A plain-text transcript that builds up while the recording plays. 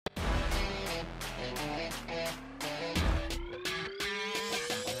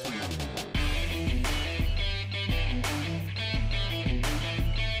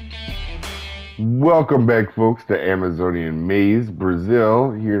Welcome back, folks, to Amazonian Maze, Brazil,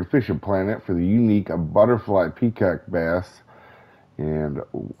 here in Fishing Planet for the unique butterfly peacock bass. And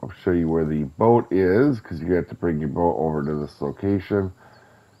I'll show you where the boat is, because you have to bring your boat over to this location.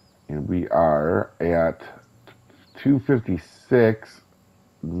 And we are at 256,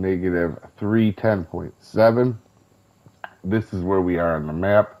 negative 310.7. This is where we are on the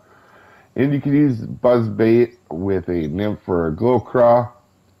map. And you can use buzzbait with a nymph or a glow craw,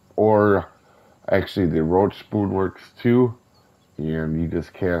 or actually the roach spoon works too. And you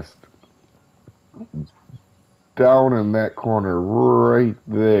just cast down in that corner right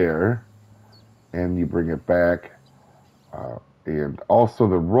there, and you bring it back. And also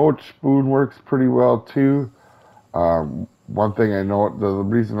the roach spoon works pretty well too. One thing I know, the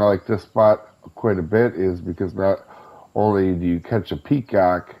reason I like this spot quite a bit is because not only do you catch a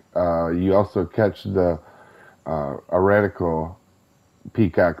peacock, you also catch the erratical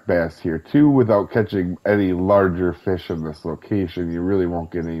peacock bass here too, without catching any larger fish in this location. You really won't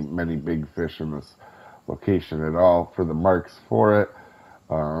get many big fish in this location at all. For the marks for it,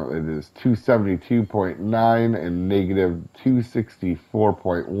 it is 272.9 and negative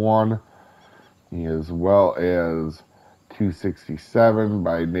 264.1, as well as 267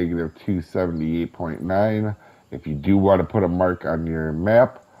 by negative 278.9. If you do want to put a mark on your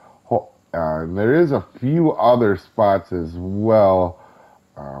map, and there is a few other spots as well.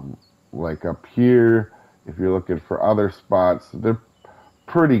 Like up here, if you're looking for other spots, they're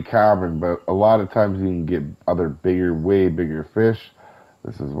pretty common, but a lot of times you can get other bigger, way bigger fish.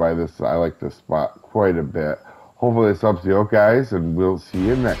 This is why I like this spot quite a bit. Hopefully this helps you out, guys, and we'll see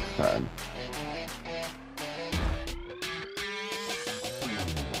you next time.